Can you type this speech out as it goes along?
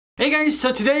Hey guys,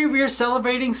 so today we are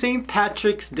celebrating St.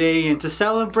 Patrick's Day, and to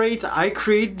celebrate I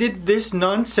created this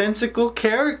nonsensical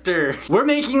character. We're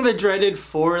making the dreaded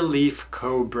four-leaf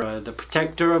cobra, the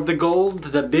protector of the gold,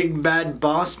 the big bad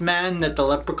boss man that the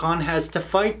leprechaun has to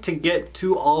fight to get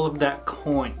to all of that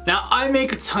coin. Now I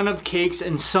make a ton of cakes,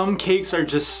 and some cakes are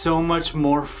just so much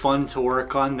more fun to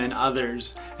work on than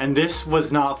others, and this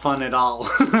was not fun at all.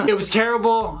 It was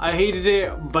terrible, I hated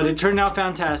it, but it turned out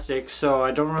fantastic, so I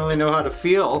don't really know how to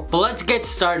feel. But let's get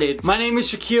started. My name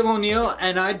is Shaquille O'Neal,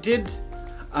 and I didn't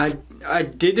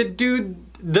do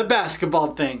the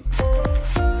basketball thing.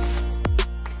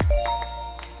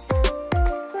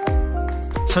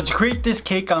 So to create this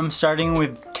cake, I'm starting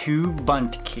with 2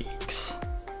 bundt cakes.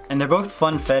 And they're both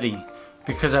funfetti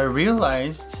because I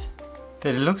realized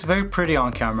that it looks very pretty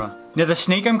on camera. Now the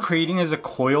snake I'm creating is a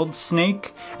coiled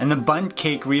snake, and the bundt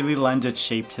cake really lends its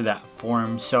shape to that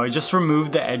form. So I just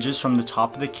removed the edges from the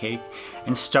top of the cake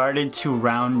and started to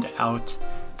round out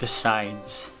the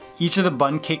sides. Each of the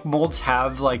bundt cake molds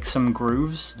have like some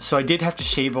grooves, so I did have to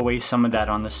shave away some of that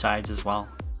on the sides as well.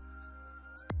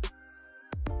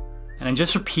 And I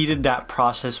just repeated that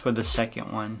process with the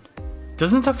second one.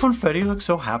 Doesn't that funfetti look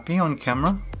so happy on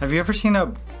camera? Have you ever seen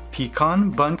a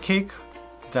pecan bundt cake?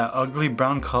 That ugly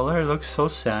brown color, it looks so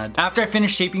sad. After I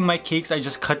finished shaping my cakes, I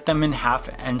just cut them in half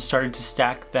and started to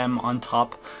stack them on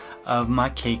top of my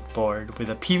cake board with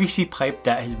a PVC pipe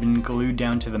that has been glued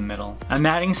down to the middle. I'm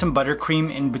adding some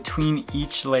buttercream in between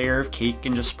each layer of cake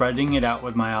and just spreading it out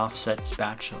with my offset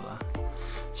spatula.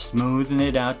 Smoothing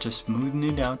it out, just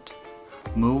smoothing it out,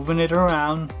 moving it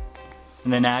around,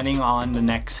 and then adding on the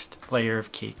next layer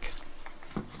of cake.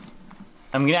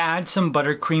 I'm gonna add some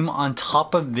buttercream on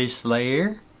top of this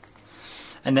layer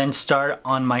and then start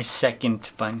on my second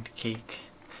bundt cake.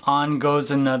 On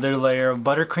goes another layer of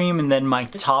buttercream and then my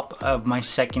top of my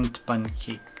second bundt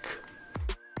cake.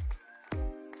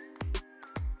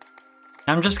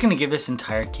 I'm just gonna give this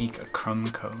entire cake a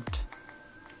crumb coat.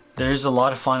 There's a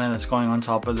lot of fun that's going on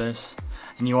top of this,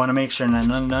 and you wanna make sure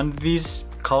none of these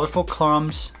colorful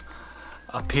crumbs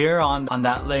appear on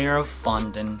that layer of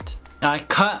fondant. Now I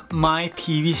cut my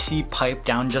PVC pipe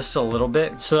down just a little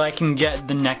bit so that I can get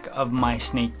the neck of my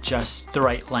snake just the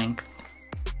right length.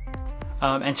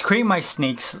 And to create my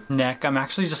snake's neck, I'm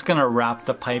actually just gonna wrap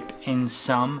the pipe in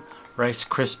some Rice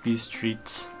Krispies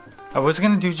treats. I was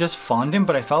gonna do just fondant,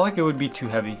 but I felt like it would be too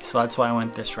heavy, so that's why I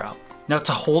went this route. Now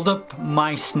to hold up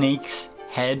my snake's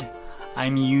head,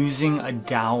 I'm using a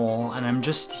dowel, and I'm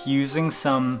just using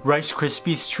some Rice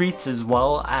Krispies treats as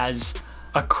well as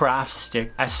a craft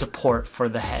stick as support for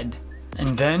the head.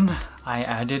 And then I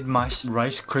added my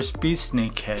Rice Krispies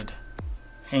snake head.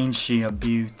 Ain't she a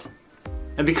beaut?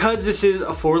 And because this is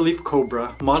a four-leaf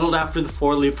cobra, modeled after the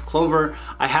four-leaf clover,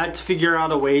 I had to figure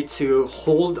out a way to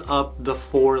hold up the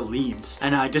 4 leaves.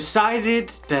 And I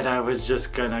decided that I was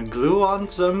just gonna glue on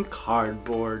some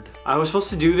cardboard. I was supposed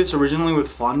to do this originally with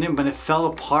fondant, but it fell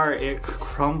apart, it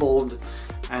crumbled,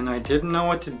 and I didn't know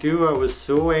what to do. I was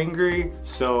so angry,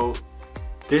 so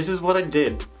this is what I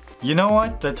did. You know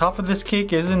what? The top of this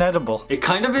cake isn't edible. It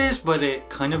kind of is, but it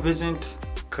kind of isn't,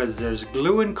 because there's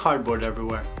glue and cardboard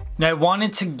everywhere. Now I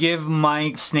wanted to give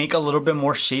my snake a little bit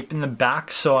more shape in the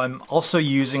back, so I'm also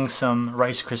using some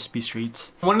Rice Krispies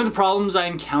treats. One of the problems I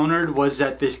encountered was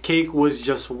that this cake was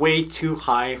just way too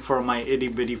high for my itty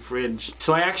bitty fridge.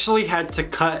 So I actually had to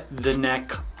cut the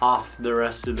neck off the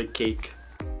rest of the cake.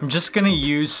 I'm just gonna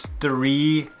use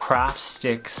 3 craft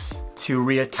sticks to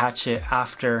reattach it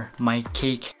after my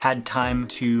cake had time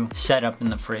to set up in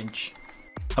the fridge.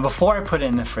 Now before I put it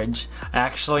in the fridge, I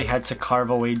actually had to carve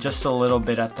away just a little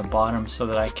bit at the bottom so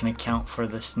that I can account for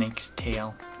the snake's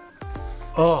tail.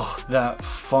 Oh, that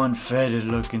funfetti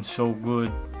looking so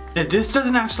good. Now, this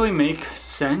doesn't actually make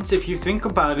sense if you think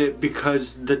about it,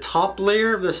 because the top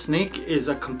layer of the snake is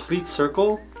a complete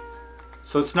circle,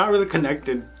 so it's not really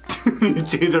connected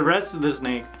to the rest of the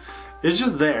snake. It's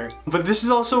just there. But this is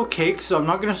also a cake, so I'm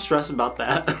not gonna stress about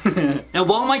that. Now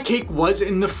while my cake was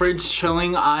in the fridge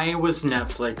chilling, I was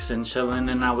Netflix and chilling,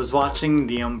 and I was watching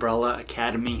The Umbrella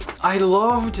Academy. I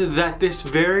loved that this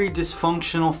very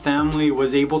dysfunctional family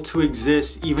was able to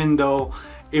exist even though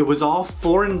it was all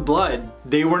foreign blood.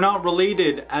 They were not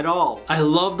related at all. I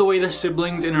love the way the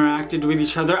siblings interacted with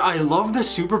each other. I love the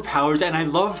superpowers, and I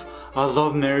love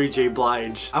Mary J.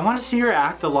 Blige. I want to see her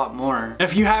act a lot more.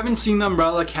 If you haven't seen The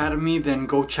Umbrella Academy, then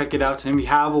go check it out. And if you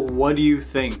have, what do you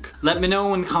think? Let me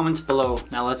know in the comments below.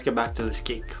 Now let's get back to this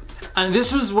cake. And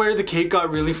this was where the cake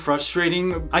got really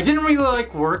frustrating. I didn't really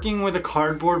like working with the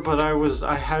cardboard, but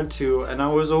I had to, and I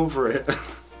was over it.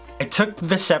 I took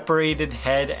the separated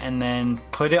head and then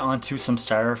put it onto some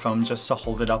styrofoam just to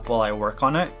hold it up while I work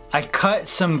on it. I cut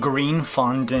some green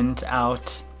fondant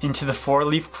out into the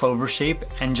 4-leaf clover shape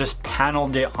and just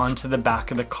paneled it onto the back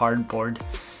of the cardboard.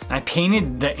 I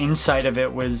painted the inside of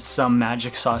it with some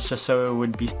magic sauce just so it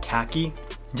would be tacky.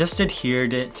 Just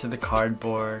adhered it to the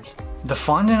cardboard. The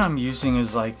fondant I'm using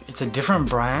is like, it's a different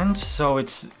brand, so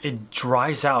it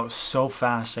dries out so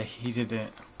fast. I hated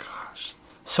it. Gosh,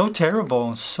 so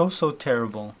terrible, so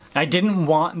terrible. I didn't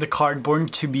want the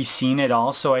cardboard to be seen at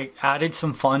all, so I added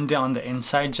some fondant on the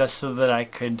inside just so that I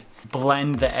could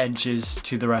blend the edges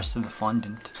to the rest of the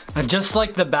fondant. Now, just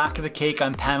like the back of the cake,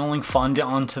 I'm paneling fondant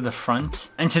onto the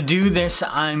front. And to do this,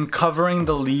 I'm covering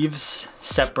the leaves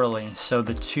separately. So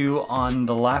the 2 on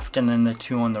the left and then the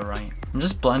 2 on the right. I'm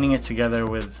just blending it together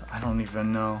with, I don't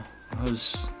even know. I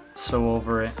was so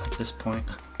over it at this point.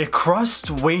 It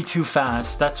crusted way too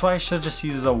fast. That's why I should just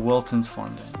use a Wilton's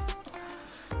fondant.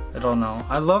 I don't know.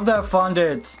 I love that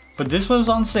fondant, but this was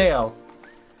on sale.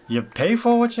 You pay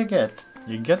for what you get.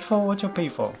 You get for what you pay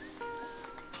for.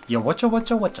 Yeah,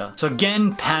 watcha. So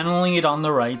again, paneling it on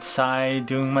the right side,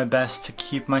 doing my best to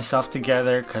keep myself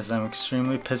together because I'm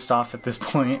extremely pissed off at this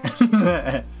point.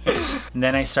 And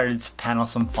then I started to panel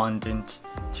some fondant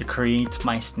to create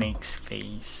my snake's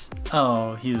face.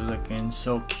 Oh, he's looking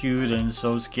so cute and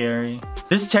so scary.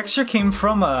 This texture came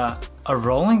from a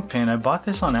rolling pin. I bought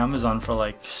this on Amazon for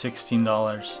like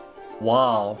 $16.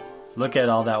 Wow, look at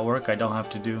all that work I don't have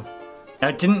to do.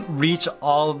 I didn't reach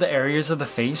all the areas of the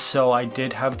face, so I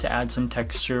did have to add some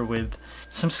texture with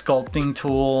some sculpting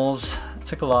tools. It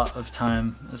took a lot of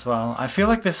time as well. I feel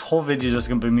like this whole video is just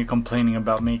gonna be me complaining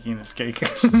about making this cake.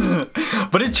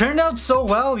 But it turned out so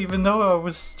well, even though it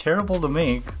was terrible to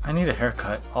make. I need a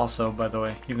haircut also, by the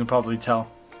way. You can probably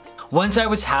tell. Once I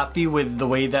was happy with the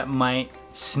way that my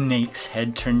snake's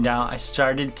head turned out, I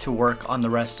started to work on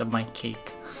the rest of my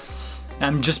cake.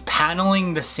 I'm just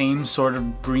paneling the same sort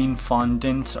of green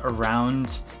fondant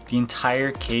around the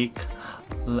entire cake,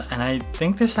 and I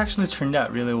think this actually turned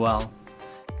out really well.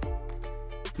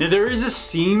 Now there is a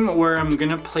seam where I'm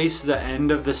gonna place the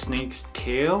end of the snake's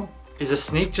tail. Is a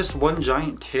snake just one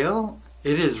giant tail?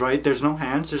 It is, right? There's no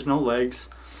hands, there's no legs.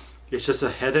 It's just a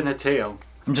head and a tail.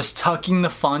 I'm just tucking the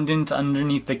fondant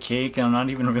underneath the cake, and I'm not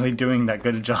even really doing that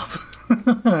good a job.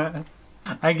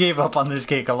 I gave up on this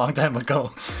cake a long time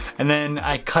ago. And then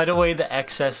I cut away the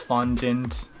excess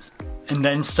fondant and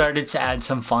then started to add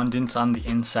some fondant on the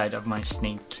inside of my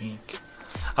snake cake.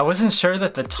 I wasn't sure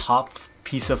that the top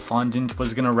piece of fondant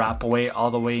was gonna wrap away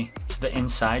all the way to the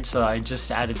inside, so I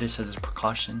just added this as a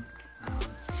precaution.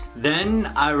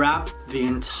 Then I wrapped the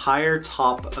entire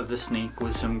top of the snake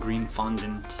with some green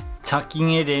fondant,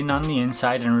 tucking it in on the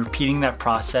inside and repeating that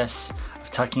process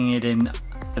of tucking it in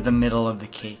at the middle of the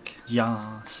cake.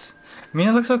 Yes. I mean,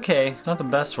 it looks okay. It's not the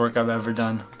best work I've ever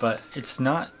done, but it's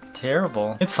not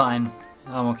terrible. It's fine.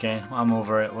 I'm okay. I'm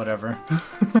over it, whatever.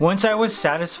 Once I was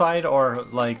satisfied or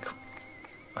like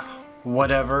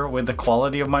whatever with the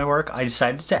quality of my work, I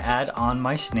decided to add on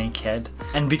my snake head.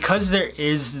 And because there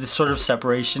is this sort of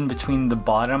separation between the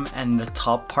bottom and the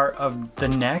top part of the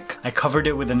neck, I covered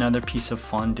it with another piece of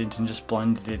fondant and just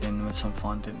blended it in with some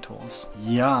fondant tools.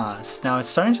 Yes, now it's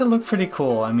starting to look pretty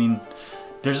cool. I mean,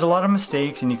 there's a lot of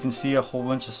mistakes and you can see a whole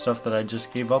bunch of stuff that I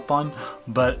just gave up on,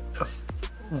 but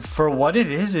for what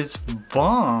it is, it's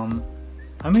bomb.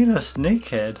 I made a snake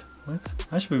head. What?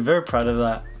 I should be very proud of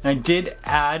that. I did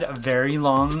add a very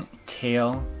long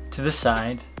tail to the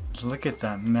side. Look at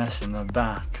that mess in the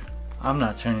back. I'm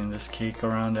not turning this cake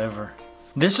around ever.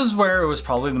 This is where it was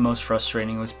probably the most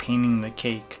frustrating, was painting the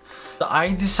cake. I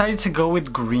decided to go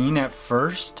with green at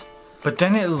first, but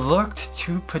then it looked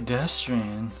too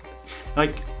pedestrian.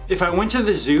 Like, if I went to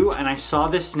the zoo and I saw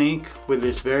this snake with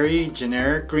this very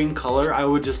generic green color, I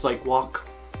would just like walk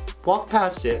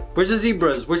past it. Where's the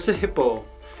zebras? Where's the hippo?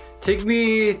 Take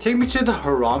me to the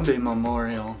Harambe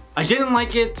Memorial. I didn't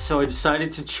like it, so I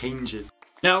decided to change it.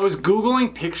 Now, I was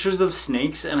Googling pictures of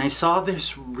snakes and I saw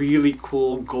this really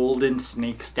cool golden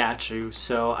snake statue,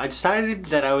 so I decided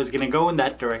that I was gonna go in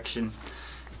that direction.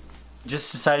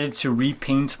 Just decided to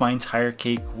repaint my entire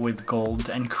cake with gold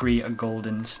and create a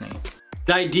golden snake.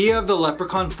 The idea of the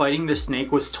leprechaun fighting the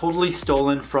snake was totally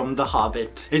stolen from The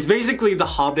Hobbit. It's basically The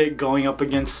Hobbit going up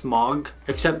against Smaug,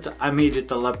 except I made it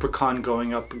the leprechaun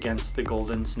going up against the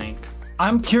golden snake.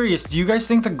 I'm curious, do you guys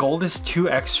think the gold is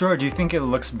too extra, or do you think it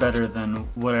looks better than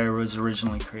what I was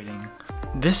originally creating?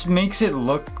 This makes it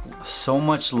look so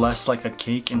much less like a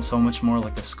cake and so much more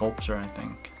like a sculpture, I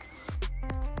think.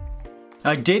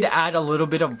 I did add a little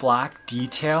bit of black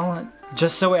detail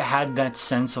just so it had that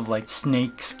sense of like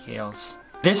snake scales.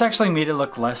 This actually made it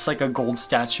look less like a gold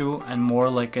statue and more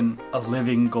like a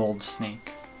living gold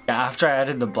snake. After I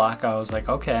added the black, I was like,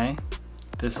 okay,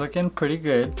 this looking pretty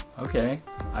good. Okay,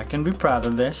 I can be proud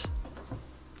of this.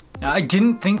 Now, I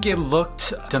didn't think it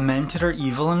looked demented or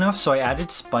evil enough, so I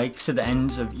added spikes to the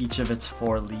ends of each of its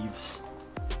 4 leaves.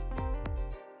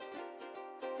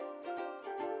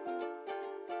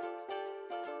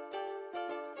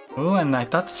 Oh, and I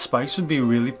thought the spikes would be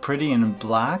really pretty in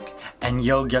black, and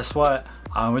yo, guess what?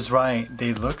 I was right.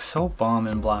 They look so bomb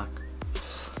in black.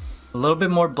 A little bit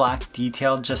more black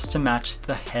detail just to match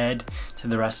the head to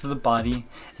the rest of the body,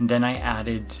 and then I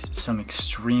added some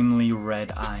extremely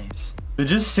red eyes. They're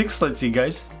just 6-slits, you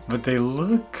guys, but they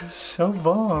look so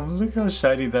bomb. Look how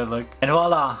shiny that look. And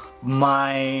voila,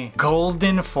 my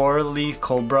golden 4-leaf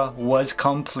cobra was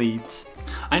complete.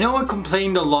 I know I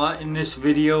complained a lot in this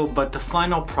video, but the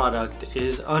final product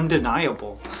is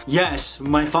undeniable. Yes,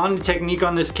 my fondant technique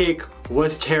on this cake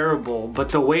was terrible, but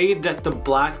the way that the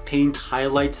black paint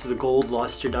highlights the gold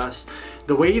luster dust,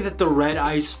 the way that the red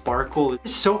eyes sparkle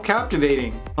is so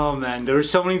captivating. Oh man, there were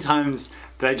so many times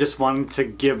that I just wanted to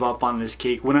give up on this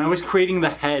cake. When I was creating the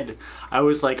head, I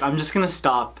was like, I'm just gonna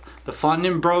stop. The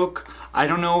fondant broke. I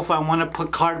don't know if I want to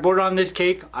put cardboard on this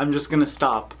cake. I'm just gonna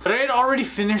stop. But I had already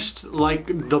finished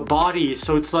like the body,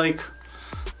 so it's like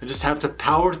I just have to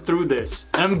power through this.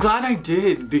 And I'm glad I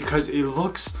did because it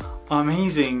looks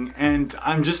amazing, and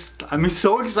I'm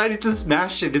so excited to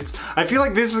smash it. I feel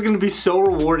like this is gonna be so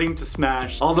rewarding to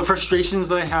smash. All the frustrations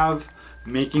that I have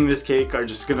making this cake are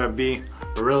just gonna be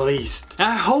released.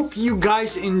 I hope you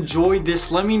guys enjoyed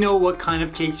this. Let me know what kind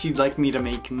of cakes you'd like me to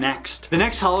make next. The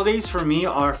next holidays for me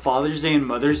are Father's Day and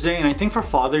Mother's Day, and I think for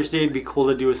Father's Day it'd be cool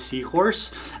to do a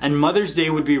seahorse, and Mother's Day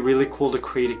would be really cool to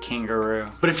create a kangaroo.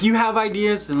 But if you have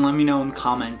ideas, then let me know in the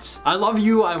comments. I love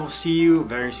you. I will see you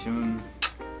very soon.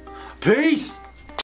 Peace!